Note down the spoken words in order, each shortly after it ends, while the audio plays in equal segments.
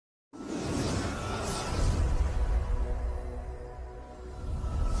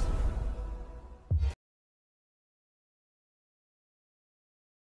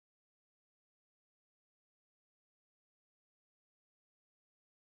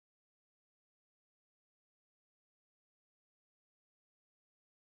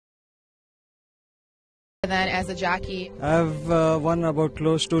then as a jockey? I've won about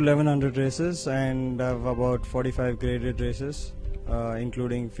close to 1100 races, and I've about 45 graded races,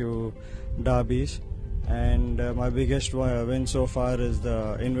 including few derbies. And my biggest win so far is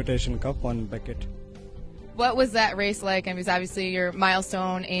the Invitation Cup on Beckett. What was that race like? I mean, it was obviously your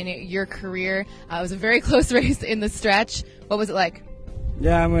milestone in your career. It was a very close race in the stretch. What was it like?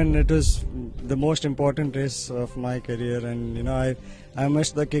 Yeah, I mean, it was the most important race of my career, and you know, I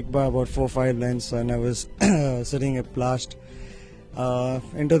missed the kick by about 4-5 lengths, and I was sitting up last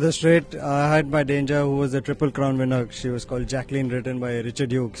into the straight. I had my danger, who was the Triple Crown winner. She was called Jacqueline, ridden by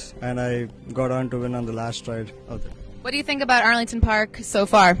Richard Hughes, and I got on to win on the last stride of it. What do you think about Arligton Park so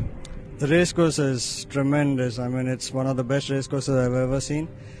far? The race course is tremendous. I mean, it's one of the best race courses I've ever seen.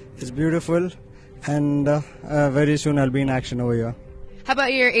 It's beautiful, and very soon I'll be in action over here. How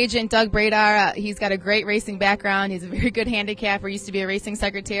about your agent, Doug Bradar? He's got a great racing background. He's a very good handicapper, used to be a racing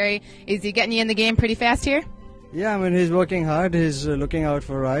secretary. Is he getting you in the game pretty fast here? Yeah, I mean, he's working hard. He's looking out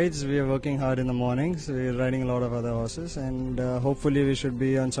for rides. We are working hard in the mornings. We're riding a lot of other horses, and hopefully we should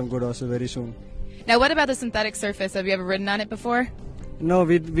be on some good horses very soon. Now, what about the synthetic surface? Have you ever ridden on it before? No,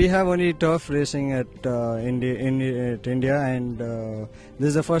 we have only turf racing at India, and this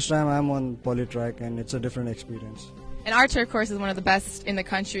is the first time I'm on poly track, and it's a different experience. And our turf course is one of the best in the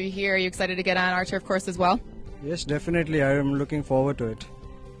country here. Are you excited to get on our turf course as well? Yes, definitely. I am looking forward to it.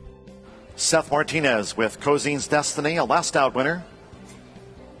 Seth Martinez with Cozine's Destiny, a last out winner.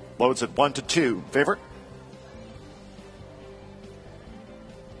 Loads at 1-2 favorite.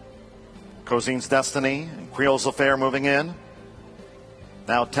 Cozine's Destiny, Creole's Affair moving in.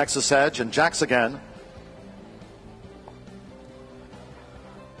 Now Texas Edge and Jacks again.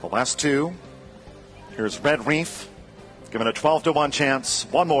 The last two. Here's Red Reef, given a 12-1 chance.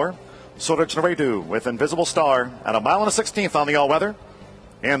 One more. Suraj Narredu with Invisible Star at 1 1/16 on the all-weather.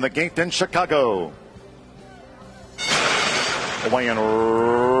 And the gate in Chicago. Away and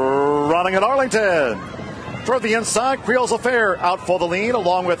running at Arlington. Toward the inside, Creole's Affair out for the lead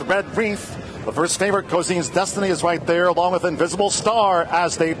along with Red Reef. The first favorite, Cozine's Destiny, is right there along with Invisible Star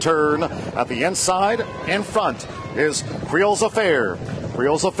as they turn. At the inside, in front, is Creole's Affair.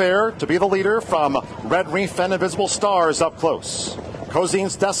 Creole's Affair to be the leader from Red Reef and Invisible Stars up close.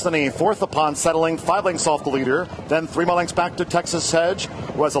 Cozine's Destiny, fourth upon settling 5 lengths off the leader. Then 3 more lengths back to Texas Hedge,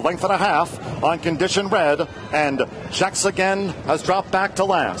 who has a length and a half on Condition Red. And Jacks again has dropped back to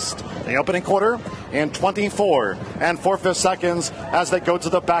last. The opening quarter in 24 and 4/5 seconds as they go to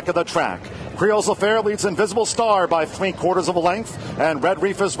the back of the track. Creole's Affair leads Invisible Star by 3/4 of a length, and Red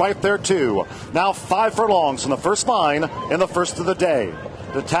Reef is right there too. Now 5 furlongs in the first line in the first of the day.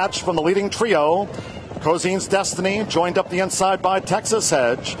 Detached from the leading trio, Cozine's Destiny joined up the inside by Texas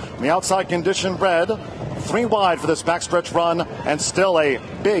Hedge. On the outside, Condition Red. 3 wide for this backstretch run, and still a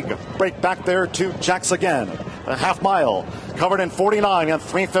big break back there to Jacks again. A half mile covered in 49 and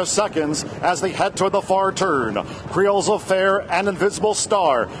 3/5 seconds as they head toward the far turn. Creole's Affair and Invisible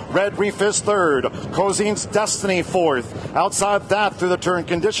Star. Red Reef is third. Cozine's Destiny fourth. Outside that through the turn,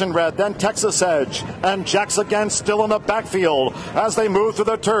 Condition Red, then Texas Edge. And Jacks again still in the backfield as they move through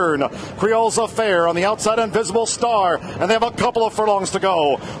the turn. Creole's Affair on the outside, Invisible Star. And they have a couple of furlongs to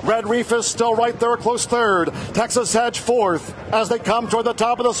go. Red Reef is still right there, close third. Texas Edge fourth as they come toward the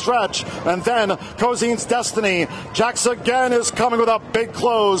top of the stretch. And then Cozine's Destiny. Jacks again is coming with a big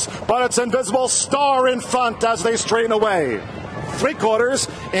close, but it's Invisible Star in front as they straighten away. 3/4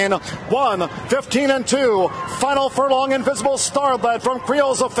 in 1, 15 and 2. Final furlong, Invisible Star led from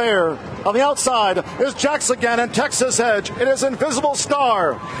Creole's Affair. On the outside is Jacks again and Texas Edge. It is Invisible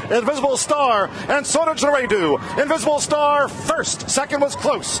Star. Invisible Star and Suraj Narredu. Invisible Star first. Second was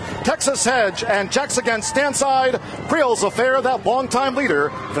close. Texas Edge and Jacks again stand side. Creole's Affair, that longtime leader,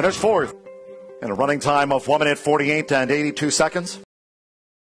 finished fourth. In a running time of 1 minute 48 and 82 seconds.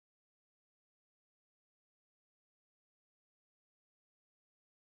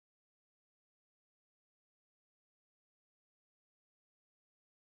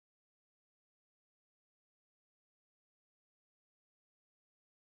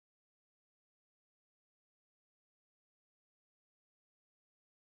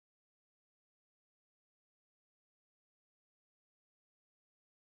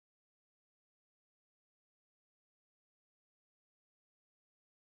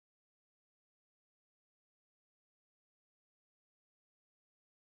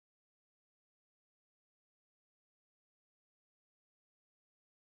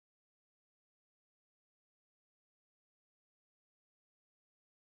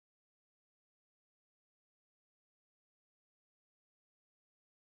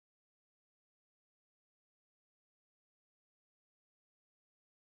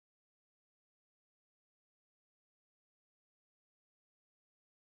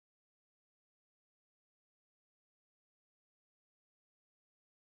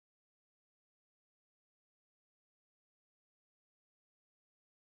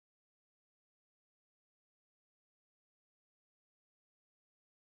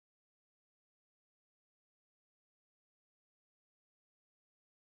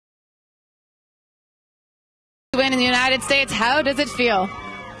 win in the United States. How does it feel?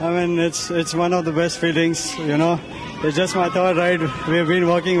 I mean, it's one of the best feelings, you know. It's just my third ride. We've been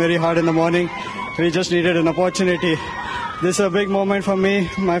working very hard in the morning. We just needed an opportunity. This is a big moment for me,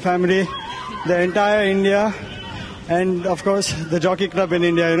 my family, the entire India, and of course the Jockey Club in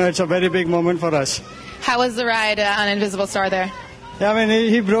India. You know, it's a very big moment for us. How was the ride on Invisible Star there? Yeah, I mean,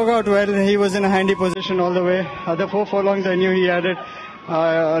 he broke out well. He was in a handy position all the way. The 4 furlongs, I knew he had it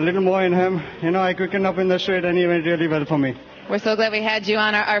a little more in him. You know, I quickened up in the straight and he went really well for me. We're so glad we had you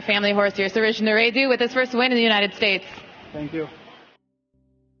on our family horse here. Suraj Narredu with his first win in the United States. Thank you.